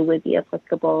today would be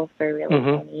applicable for really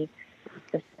any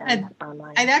system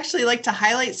online. I'd actually like to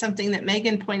highlight something that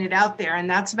Megan pointed out there, and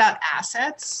that's about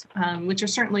assets, which are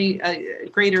certainly a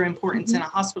greater importance in a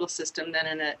hospital system than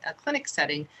in a clinic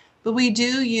setting. But we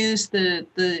do use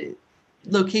the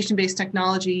location-based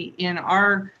technology in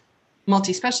our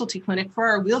multi-specialty clinic for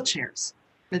our wheelchairs.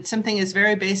 It's something as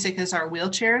very basic as our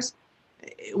wheelchairs.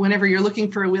 Whenever you're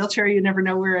looking for a wheelchair, you never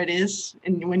know where it is.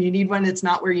 And when you need one, it's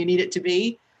not where you need it to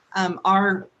be.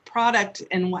 Our product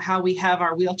and how we have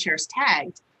our wheelchairs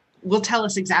tagged will tell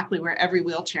us exactly where every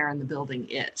wheelchair in the building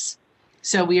is.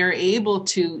 So we are able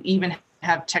to even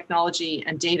have technology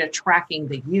and data tracking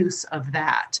the use of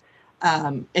that.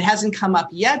 It hasn't come up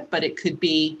yet, but it could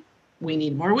be we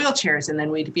need more wheelchairs, and then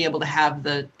we'd be able to have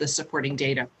the supporting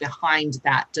data behind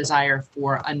that desire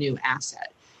for a new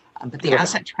asset. But the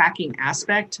asset tracking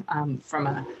aspect from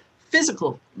a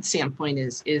physical standpoint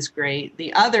is great.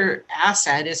 The other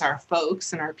asset is our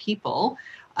folks and our people.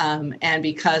 And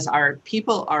because our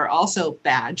people are also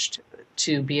badged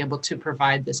to be able to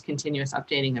provide this continuous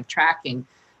updating of tracking,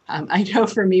 I know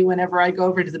for me, whenever I go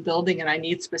over to the building and I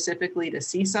need specifically to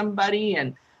see somebody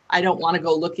and I don't want to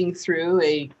go looking through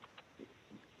a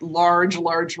large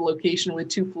location with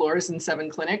 2 floors and 7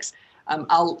 clinics,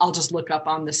 I'll just look up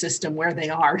on the system where they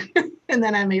are, and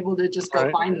then I'm able to just go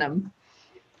find them.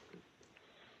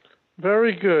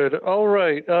 Very good. All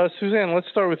right, Suzanne, let's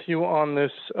start with you on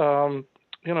this.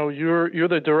 You're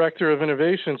the director of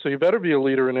innovation, so you better be a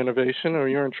leader in innovation, or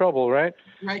you're in trouble, right?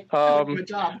 Right. Good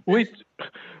job.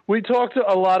 We talked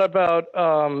a lot about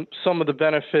some of the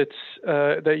benefits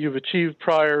that you've achieved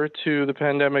prior to the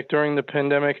pandemic, during the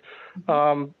pandemic.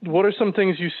 What are some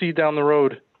things you see down the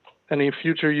road? Any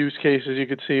future use cases you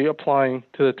could see applying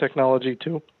to the technology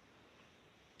too?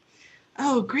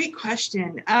 Oh, great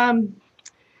question.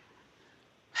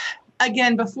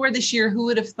 Again, before this year, who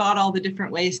would have thought all the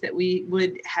different ways that we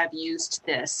would have used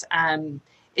this?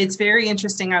 It's very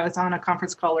interesting. I was on a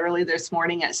conference call early this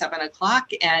morning at 7 o'clock,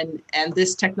 and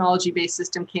this technology-based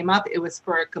system came up. It was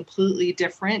for a completely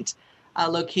different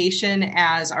location,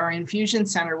 as our infusion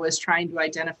center was trying to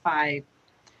identify,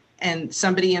 and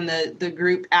somebody in the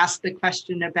group asked the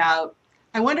question about,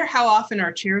 I wonder how often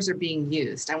our chairs are being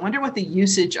used. I wonder what the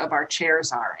usage of our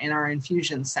chairs are in our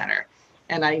infusion center.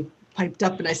 And I piped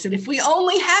up and I said, if we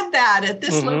only had that at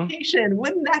this location,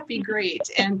 wouldn't that be great?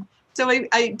 And so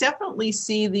I definitely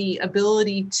see the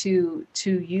ability to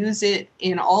use it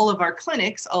in all of our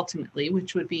clinics ultimately,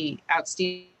 which would be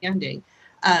outstanding.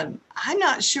 I'm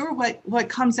not sure what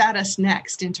comes at us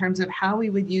next in terms of how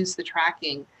we would use the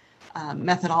tracking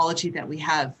methodology that we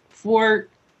have. For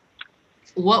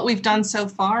what we've done so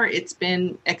far, it's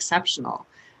been exceptional.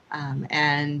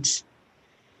 And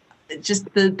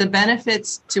just the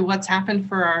benefits to what's happened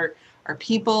for our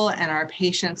people and our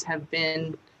patients have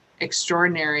been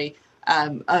extraordinary.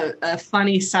 A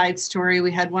funny side story,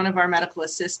 we had one of our medical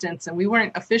assistants, and we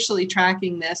weren't officially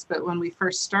tracking this, but when we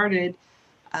first started,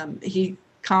 he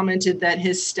commented that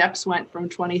his steps went from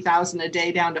 20,000 a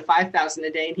day down to 5,000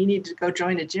 a day, and he needed to go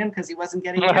join a gym because he wasn't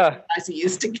getting the exercise he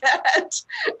used to get.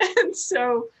 And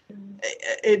so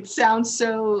it sounds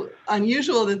so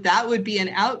unusual that would be an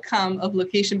outcome of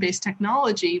location-based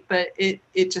technology, but it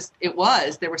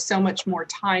was. There was so much more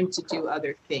time to do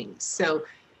other things. So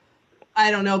I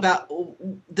don't know about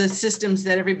the systems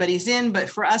that everybody's in, but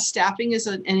for us, staffing is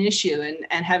an issue,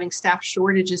 and having staff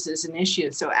shortages is an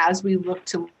issue. So as we look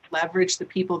to leverage the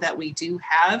people that we do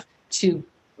have to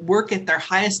work at their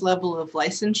highest level of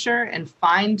licensure and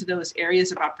find those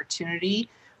areas of opportunity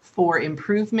for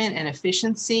improvement and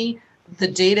efficiency, the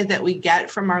data that we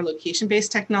get from our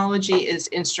location-based technology is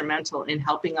instrumental in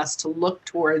helping us to look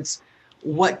towards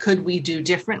what could we do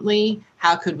differently,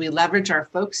 how could we leverage our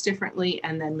folks differently,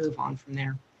 and then move on from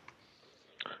there.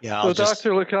 Yeah. So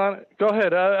Dr. Lakhani, go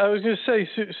ahead. I was going to say,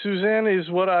 Suzanne is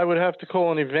what I would have to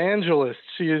call an evangelist.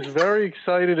 She is very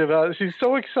excited about it. She's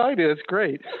so excited. It's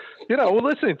great. Well,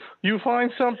 listen, you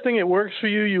find something, it works for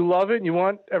you, you love it, and you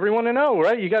want everyone to know,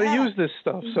 right? You got to use this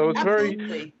stuff. So it's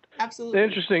very Absolutely.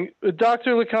 interesting.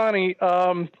 Dr.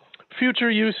 Lakhani, future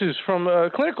uses from a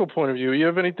clinical point of view? You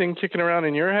have anything kicking around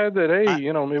in your head that,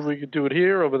 hey, maybe we could do it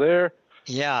here, over there?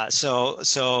 Yeah,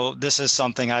 so this is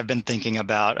something I've been thinking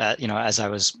about, as I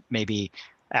was maybe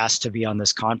asked to be on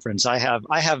this conference. I have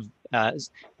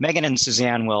Megan and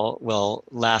Suzanne will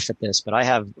laugh at this, but I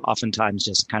have oftentimes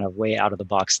just kind of way out of the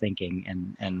box thinking,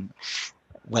 and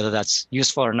whether that's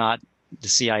useful or not, the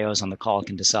CIOs on the call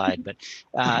can decide. But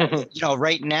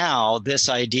right now, this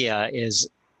idea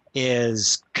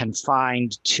is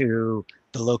confined to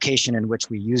the location in which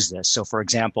we use this. So, for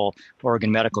example,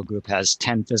 Oregon Medical Group has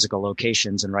 10 physical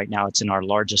locations, and right now it's in our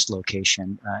largest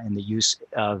location in the use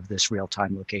of this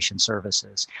real-time location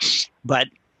services. But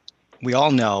we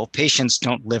all know patients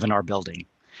don't live in our building.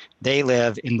 They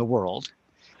live in the world,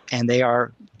 and they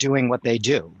are doing what they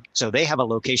do. So they have a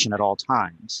location at all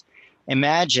times.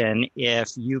 Imagine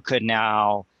if you could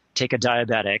now take a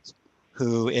diabetic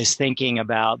who is thinking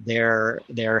about their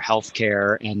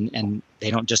healthcare, and they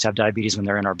don't just have diabetes when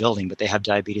they're in our building, but they have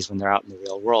diabetes when they're out in the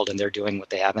real world, and they're doing what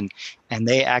they have, and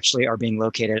they actually are being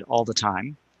located all the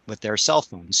time with their cell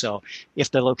phone. So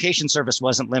if the location service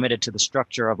wasn't limited to the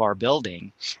structure of our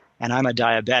building, and I'm a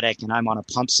diabetic and I'm on a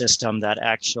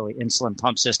insulin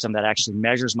pump system that actually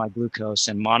measures my glucose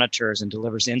and monitors and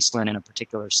delivers insulin in a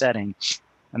particular setting,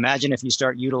 imagine if you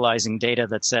start utilizing data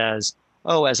that says,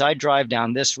 oh, as I drive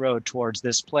down this road towards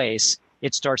this place,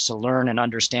 it starts to learn and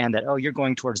understand that, oh, you're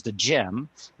going towards the gym.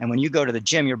 And when you go to the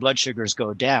gym, your blood sugars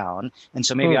go down. And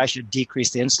so maybe I should decrease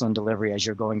the insulin delivery as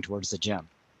you're going towards the gym.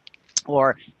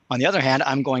 Or on the other hand,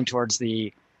 I'm going towards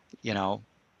the,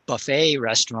 buffet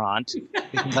restaurant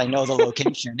because I know the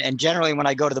location. And generally when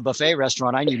I go to the buffet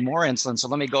restaurant, I need more insulin. So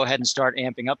let me go ahead and start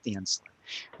amping up the insulin,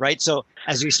 right? So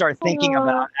as we start thinking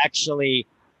about actually,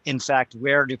 in fact,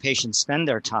 where do patients spend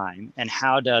their time, and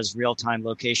how does real-time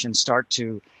location start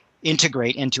to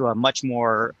integrate into a much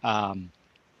more, a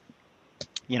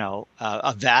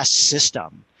vast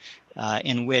system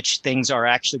in which things are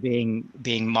actually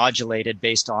being modulated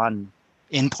based on,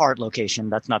 in part, location.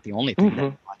 That's not the only thing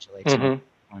that modulates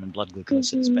on blood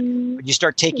glucoses, but you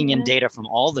start taking in data from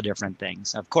all the different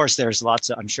things. Of course, there's lots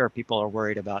of, I'm sure people are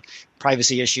worried about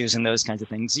privacy issues and those kinds of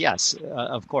things. Yes,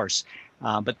 of course.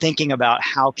 But thinking about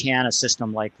how can a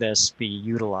system like this be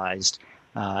utilized,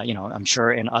 I'm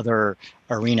sure in other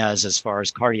arenas as far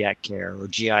as cardiac care or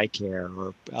GI care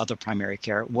or other primary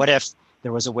care, what if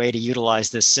there was a way to utilize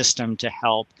this system to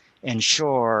help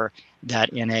ensure that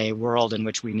in a world in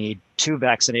which we need 2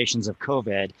 vaccinations of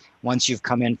COVID, once you've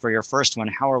come in for your first one,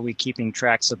 how are we keeping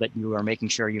track so that you are making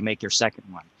sure you make your second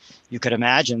one? You could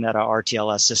imagine that our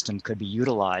RTLS system could be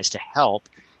utilized to help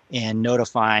in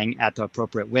notifying at the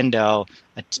appropriate window.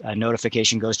 A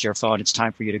notification goes to your phone. It's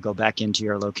time for you to go back into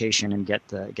your location and get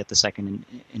the second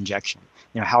injection.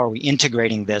 How are we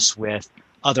integrating this with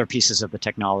other pieces of the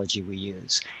technology we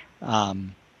use?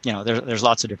 There's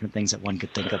lots of different things that one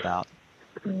could think about.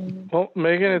 Well,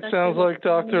 Megan, it sounds like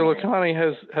Dr. Lakhani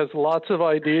has lots of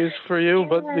ideas for you,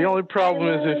 but the only problem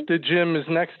is if the gym is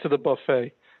next to the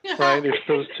buffet, right? If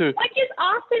those two which is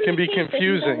often can be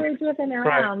confusing. We're driven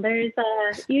around. Right.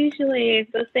 There's usually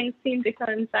those things seem to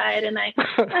coincide, and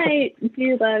I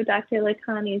do love Dr.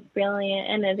 Lakhani's brilliant,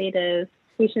 innovative,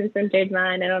 patient-centered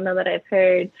mind. I don't know that I've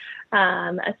heard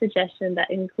a suggestion that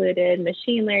included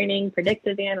machine learning,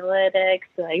 predictive analytics,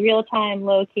 like real-time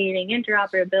locating,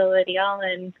 interoperability, all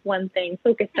in one thing,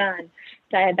 focused on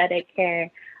diabetic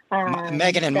care.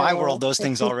 Megan, in my world, those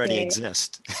things already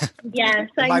exist. Yes,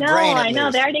 I know.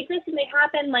 They already exist, and they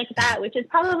happen like that, which is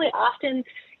probably often,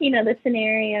 the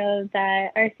scenario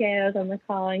that our CIOs on the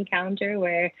call encounter,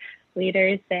 where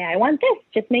leaders say, I want this,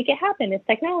 just make it happen. It's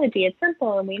technology, it's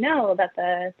simple. And we know that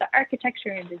the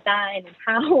architecture and design and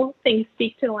how things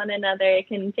speak to one another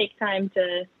can take time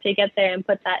to get there and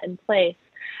put that in place.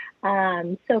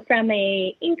 So from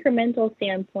a incremental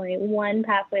standpoint, one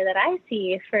pathway that I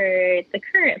see for the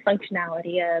current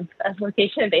functionality of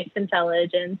location-based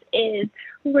intelligence is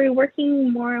we're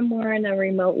working more and more in a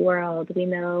remote world. We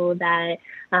know that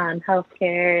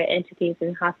healthcare entities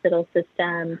and hospital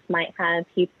systems might have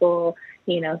people,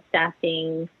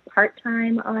 staffing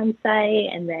part-time on site,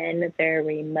 and then they're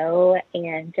remote,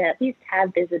 and to at least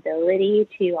have visibility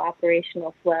to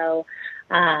operational flow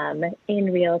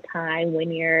in real time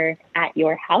when you're at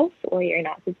your house or you're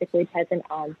not physically present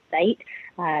on site.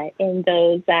 In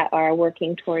those that are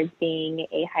working towards being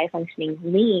a high-functioning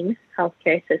lean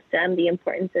healthcare system, the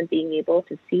importance of being able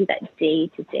to see that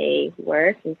day-to-day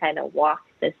work and kind of walk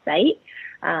the site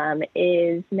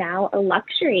is now a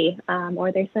luxury,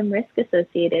 or there's some risk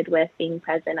associated with being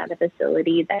present at a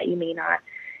facility that you may not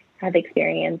have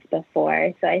experienced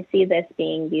before. So I see this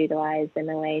being utilized in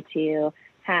a way to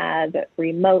have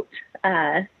remote,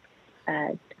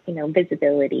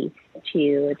 visibility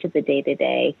to the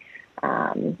day-to-day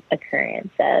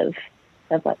occurrence of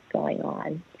what's going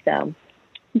on. So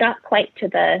not quite to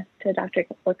Dr.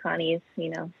 Lakhani's,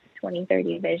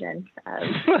 2030 vision of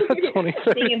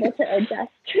being able to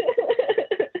adjust.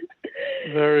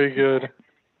 Very good.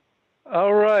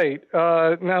 All right.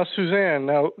 Now, Suzanne,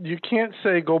 you can't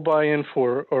say go buy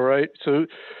Infor, all right? So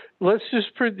let's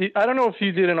just, I don't know if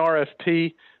you did an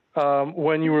RFP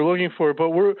when you were looking for it,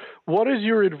 but what is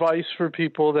your advice for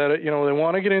people that, they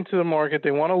want to get into the market,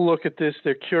 they want to look at this,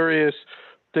 they're curious,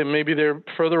 that maybe they're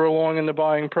further along in the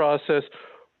buying process.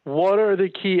 What are the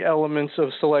key elements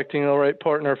of selecting the right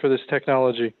partner for this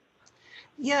technology?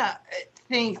 Yeah, I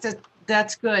think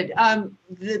that's good.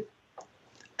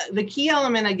 The key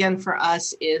element, again, for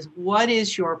us is what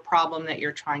is your problem that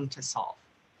you're trying to solve?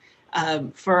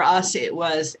 For us, it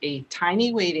was a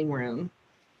tiny waiting room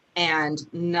and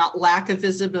lack of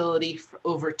visibility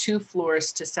over 2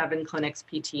 floors to 7 clinics,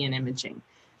 PT, and imaging.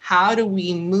 How do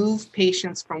we move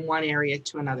patients from one area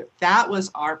to another? That was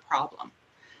our problem.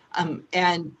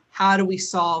 And how do we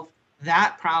solve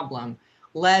that problem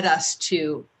led us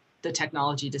to the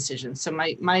technology decision. So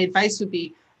my advice would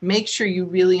be make sure you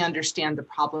really understand the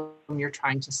problem you're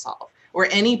trying to solve. Or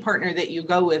any partner that you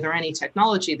go with or any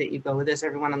technology that you go with, as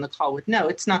everyone on the call would know,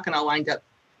 it's not going to wind up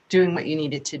doing what you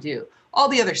need it to do. All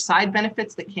the other side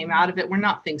benefits that came out of it were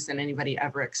not things that anybody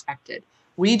ever expected.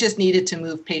 We just needed to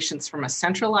move patients from a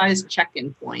centralized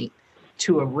check-in point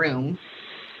to a room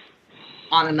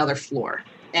on another floor.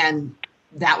 And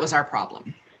that was our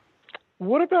problem.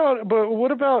 What about,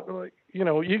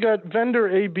 you got vendor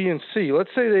A, B, and C. Let's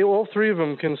say all 3 of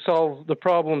them can solve the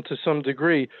problem to some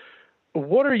degree.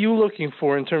 What are you looking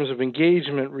for in terms of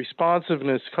engagement,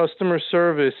 responsiveness, customer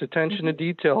service, attention to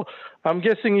detail? I'm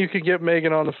guessing you could get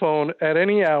Megan on the phone at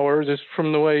any hour, just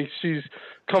from the way she's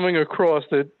coming across,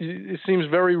 that it seems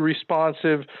very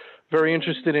responsive, very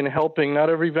interested in helping. Not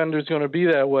every vendor is going to be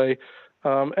that way.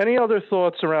 Any other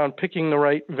thoughts around picking the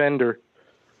right vendor?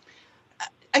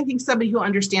 I think somebody who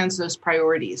understands those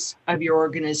priorities of your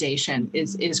organization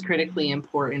is critically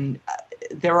important.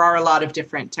 There are a lot of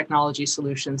different technology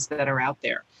solutions that are out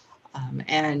there.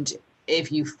 And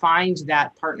if you find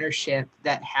that partnership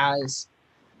that has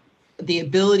the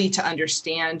ability to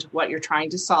understand what you're trying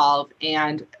to solve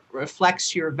and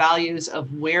reflects your values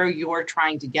of where you're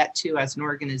trying to get to as an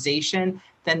organization,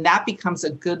 then that becomes a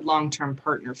good long-term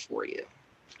partner for you.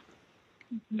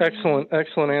 Excellent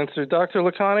answer. Dr.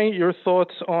 Lakhani, your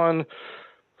thoughts on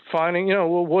finding,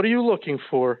 what are you looking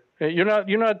for? You're not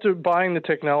buying the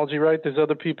technology, right? There's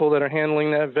other people that are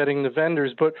handling that, vetting the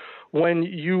vendors. But when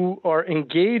you are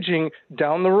engaging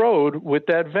down the road with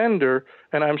that vendor,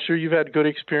 and I'm sure you've had good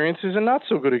experiences and not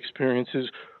so good experiences,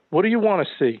 what do you want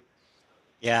to see?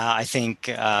 Yeah, I think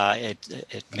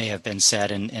it may have been said,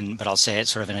 but I'll say it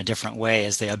sort of in a different way,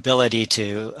 is the ability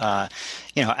to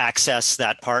access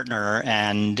that partner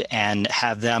and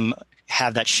have them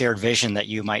have that shared vision that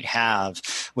you might have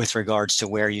with regards to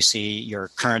where you see your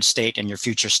current state and your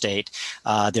future state,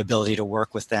 the ability to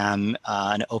work with them,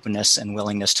 an openness and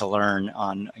willingness to learn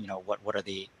on what are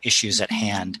the issues at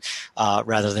hand,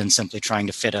 rather than simply trying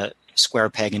to fit a square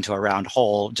peg into a round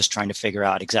hole, just trying to figure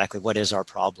out exactly what is our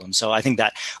problem. So I think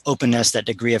that openness, that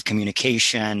degree of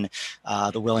communication,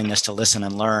 the willingness to listen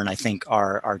and learn, I think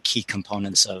are key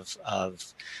components of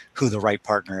who the right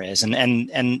partner is. And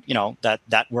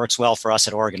that works well for us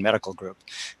at Oregon Medical Group.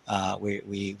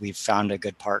 We've found a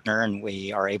good partner, and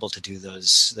we are able to do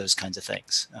those kinds of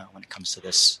things when it comes to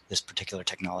this particular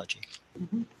technology.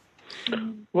 Mm-hmm.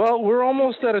 Well, we're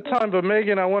almost out of time, but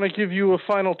Megan, I want to give you a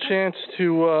final chance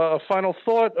to a final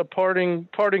thought, a parting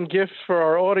gift for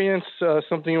our audience,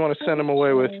 something you want to send them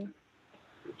away with.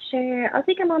 Sure. I'll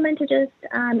take a moment to just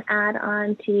add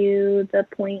on to the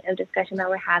point of discussion that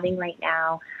we're having right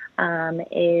now,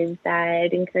 is that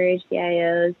I'd encourage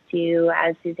CIOs to,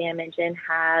 as Suzanne mentioned,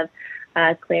 have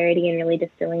clarity and really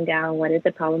distilling down what is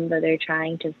the problem that they're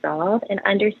trying to solve, and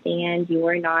understand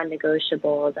your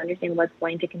non-negotiables, understand what's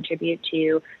going to contribute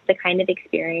to the kind of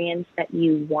experience that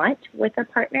you want with a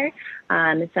partner.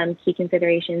 Some key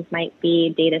considerations might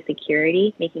be data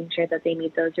security, making sure that they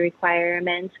meet those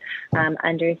requirements,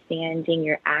 understanding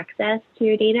your access to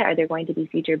your data. Are there going to be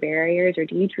future barriers, or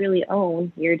do you truly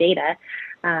own your data?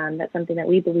 That's something that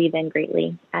we believe in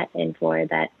greatly at Infor,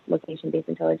 that location-based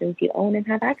intelligence, you own and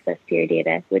have access to your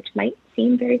data, which might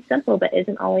seem very simple, but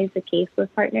isn't always the case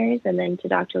with partners. And then to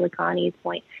Dr. Lakhani's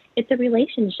point, it's a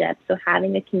relationship. So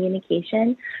having a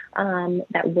communication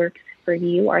that works for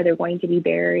you. Are there going to be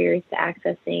barriers to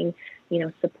accessing,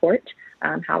 support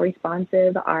How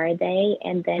responsive are they?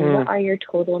 And then what are your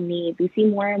total needs? We see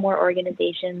more and more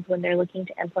organizations when they're looking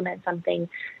to implement something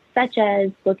such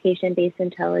as location-based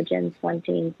intelligence,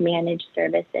 wanting managed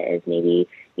services, maybe,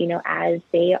 as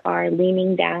they are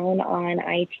leaning down on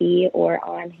IT or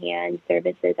on-hand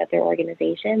services at their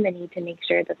organization, they need to make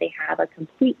sure that they have a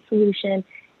complete solution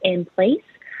in place.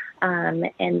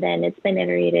 And then it's been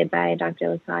iterated by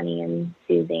Dr. Lasani and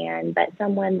Suzanne, but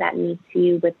someone that meets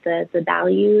you with the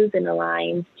values and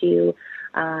aligns to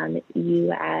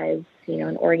you as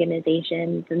an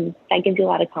organization, and that gives you a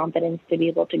lot of confidence to be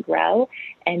able to grow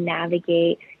and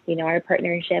navigate. Our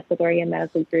partnership with Oregon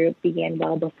Medical Group began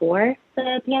well before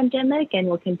the pandemic and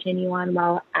will continue on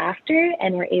well after,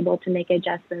 and we're able to make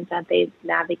adjustments as they've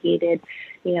navigated,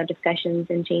 discussions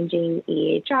and changing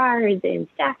EHRs and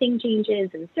staffing changes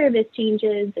and service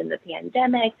changes and the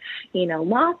pandemic,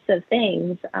 lots of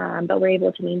things, but we're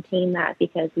able to maintain that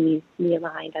because we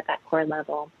aligned at that core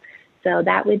level. So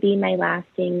that would be my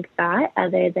lasting thought,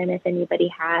 other than if anybody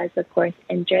has, of course,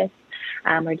 interest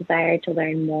or desire to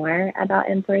learn more about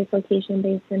Employers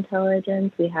location-based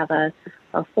intelligence. We have a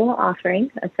full offering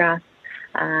across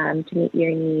to meet your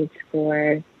needs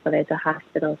for whether it's a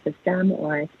hospital system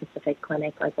or a specific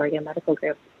clinic like Oregon Medical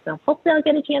Group. So hopefully I'll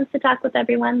get a chance to talk with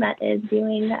everyone that is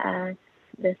doing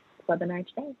this webinar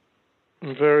today.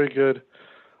 Very good.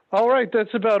 All right,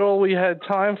 that's about all we had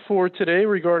time for today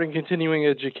regarding continuing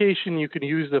education. You can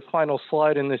use the final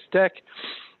slide in this deck.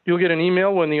 You'll get an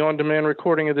email when the on-demand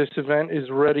recording of this event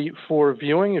is ready for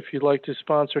viewing. If you'd like to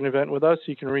sponsor an event with us,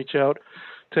 you can reach out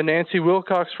to Nancy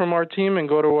Wilcox from our team and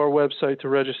go to our website to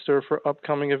register for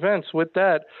upcoming events. With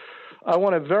that, I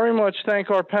want to very much thank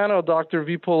our panel, Dr.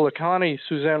 Vipul Lakhani,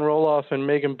 Suzanne Roloff, and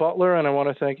Megan Butler, and I want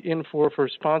to thank Infor for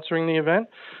sponsoring the event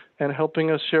and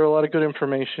helping us share a lot of good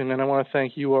information. And I want to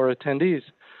thank you, our attendees.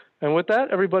 And with that,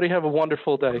 everybody have a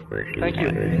wonderful day. Thank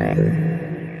you.